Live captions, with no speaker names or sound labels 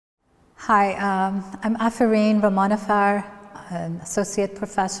Hi, I'm Afarin Ramanifar, an associate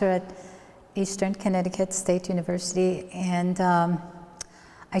professor at Eastern Connecticut State University, and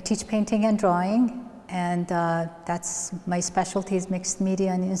I teach painting and drawing, and that's my specialty is mixed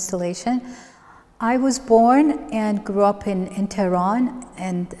media and installation. I was born and grew up in Tehran,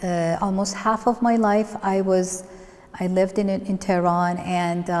 and almost half of my life I lived in Tehran,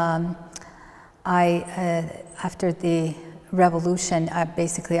 and after the revolution, I'm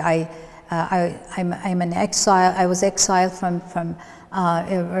an exile. I was exiled from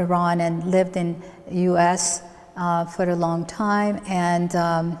Iran and lived in U.S. For a long time, and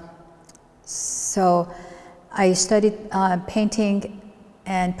so I studied painting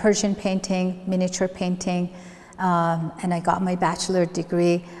and Persian painting, miniature painting, and I got my bachelor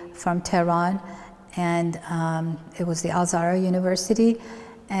degree from Tehran, and it was the Al-Azhar University,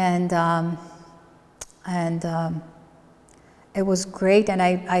 and it was great, and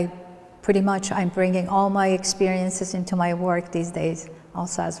I'm bringing all my experiences into my work these days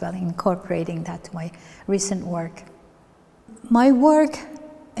also as well, incorporating that to my recent work. My work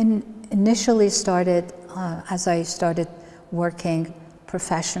initially started as I started working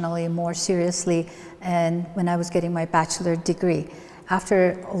professionally, more seriously, and when I was getting my bachelor degree.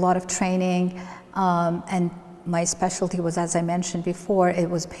 After a lot of training, and my specialty was, as I mentioned before, it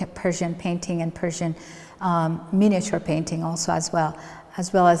was Persian painting and Persian miniature painting also as well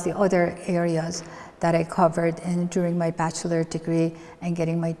as the other areas that I covered during my bachelor degree and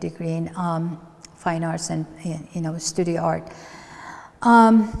getting my degree in fine arts and studio art.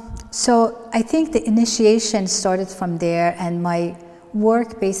 So I think the initiation started from there, and my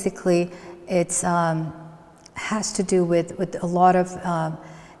work basically has to do with a lot of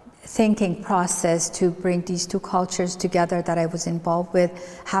thinking process to bring these two cultures together that I was involved with.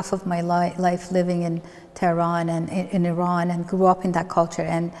 Half of my life living in Tehran and in Iran, and grew up in that culture,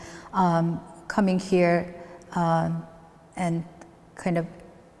 and coming here and kind of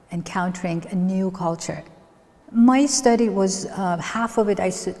encountering a new culture. My study was, half of it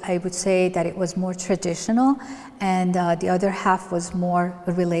I would say that it was more traditional, and the other half was more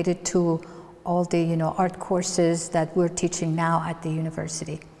related to all the art courses that we're teaching now at the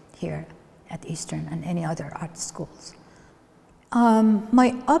university here at Eastern and any other art schools.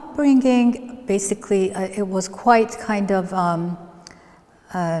 My upbringing, basically, it was quite kind of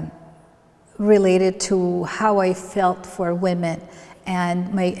related to how I felt for women,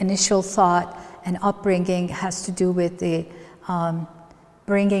 and my initial thought and upbringing has to do with the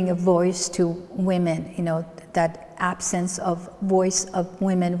bringing a voice to women. That absence of voice of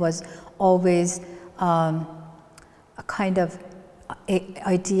women was always a kind of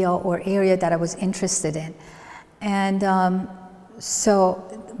idea or area that I was interested in, and so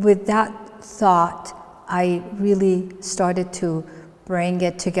with that thought, I really started to bring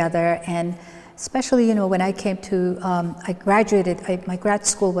it together, and especially, when I came to, I graduated, my grad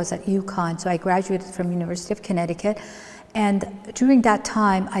school was at UConn, so I graduated from University of Connecticut, and during that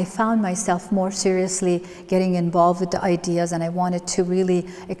time, I found myself more seriously getting involved with the ideas, and I wanted to really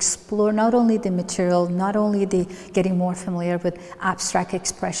explore not only the material, not only getting more familiar with abstract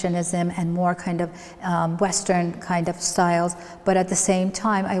expressionism and more kind of Western kind of styles, but at the same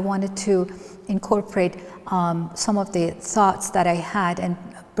time, I wanted to incorporate some of the thoughts that I had and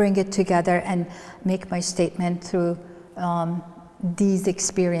bring it together and make my statement through these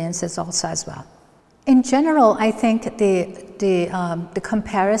experiences also as well. In general, I think the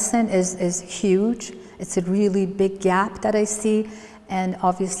comparison is huge. It's a really big gap that I see, and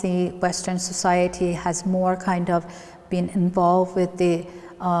obviously Western society has more kind of been involved with the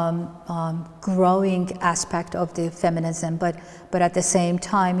growing aspect of the feminism, but at the same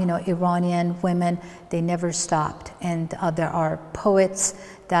time, Iranian women, they never stopped, and there are poets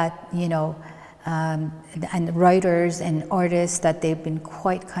that and writers and artists that they've been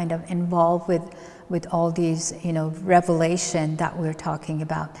quite kind of involved with all these revelation that we're talking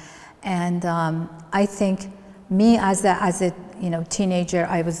about. And I think me as a teenager,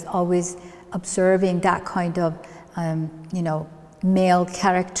 I was always observing that kind of male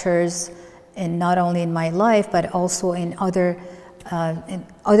characters, in not only in my life but also in other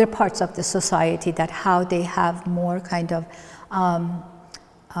parts of the society, that how they have more kind of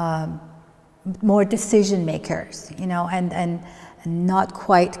more decision makers, and not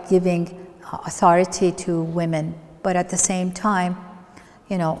quite giving authority to women, but at the same time,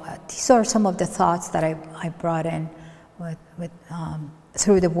 these are some of the thoughts that I brought in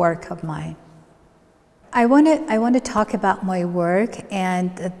through the work of mine. I want to talk about my work,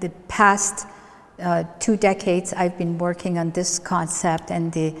 and the past 2 decades I've been working on this concept,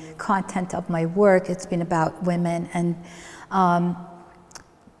 and the content of my work, it's been about women, and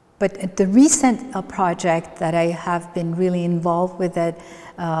But the recent project that I have been really involved with it,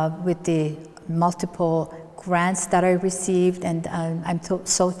 with the multiple grants that I received, and I'm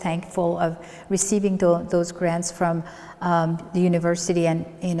so thankful of receiving those grants from the university, and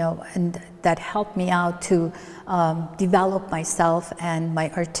and that helped me out to develop myself and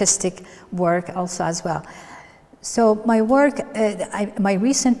my artistic work also as well. So my work, my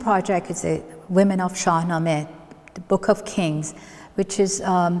recent project is a Women of Shahnameh, the Book of Kings, which is,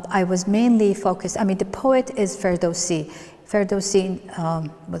 I was mainly focused, I mean, the poet is Ferdowsi. Ferdowsi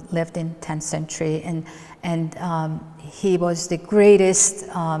lived in 10th century, and he was the greatest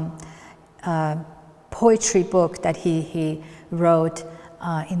poetry book that he wrote,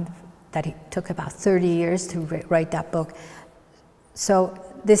 that he took about 30 years to write that book. So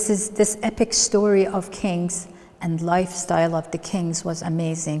this epic story of kings and lifestyle of the kings was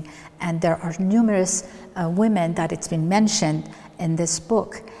amazing, and there are numerous women that it's been mentioned in this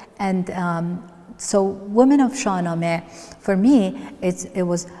book. And so Women of Shahnameh, for me, it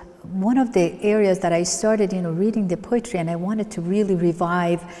was one of the areas that I started, reading the poetry, and I wanted to really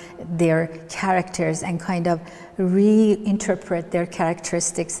revive their characters and kind of reinterpret their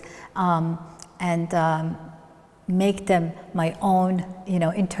characteristics and make them my own,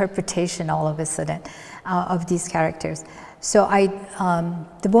 interpretation all of a sudden of these characters. So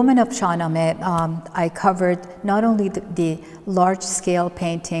the Woman of Shahnameh, I covered not only the large-scale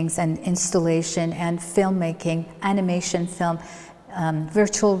paintings and installation and filmmaking, animation film,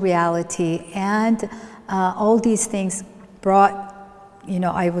 virtual reality, and all these things brought,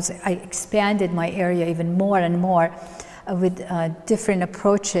 I expanded my area even more and more with different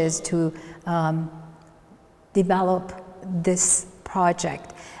approaches to develop this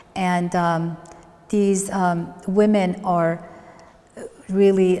project. And these women are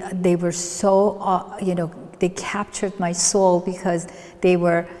really, they were so, they captured my soul because they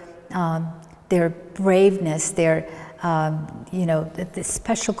were, their braveness, their, the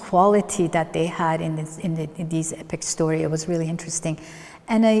special quality that they had in these epic story. It was really interesting.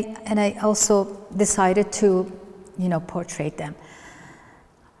 And I also decided to, portray them.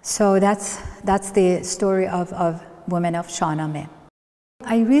 So that's the story of Women of Shahnameh.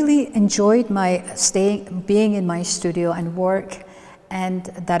 I really enjoyed my being in my studio and work, and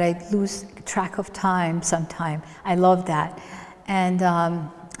that I lose track of time sometime. I love that. And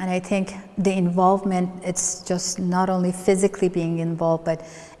I think the involvement, it's just not only physically being involved, but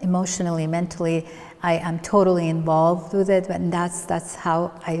emotionally, mentally, I am totally involved with it, and that's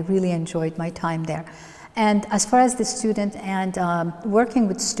how I really enjoyed my time there. And as far as the student and working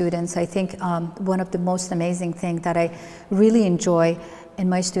with students, I think one of the most amazing things that I really enjoy in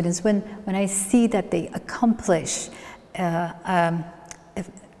my students, when I see that they accomplish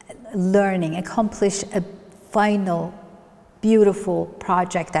learning, accomplish a final beautiful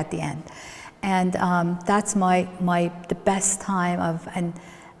project at the end. And that's the best time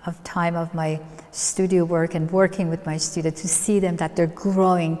of my studio work and working with my students, to see them that they're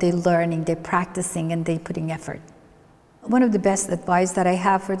growing, they're learning, they're practicing, and they're putting effort. One of the best advice that I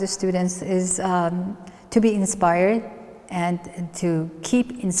have for the students is to be inspired and to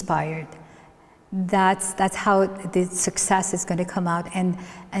keep inspired. That's how the success is going to come out,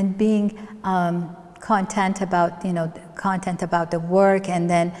 and being content about the work, and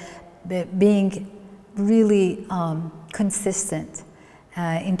then being really consistent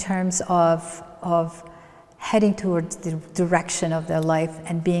in terms of heading towards the direction of their life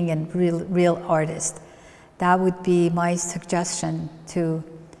and being a real artist. That would be my suggestion, to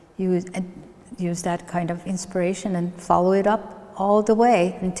use that kind of inspiration and follow it up all the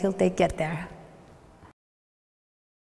way until they get there.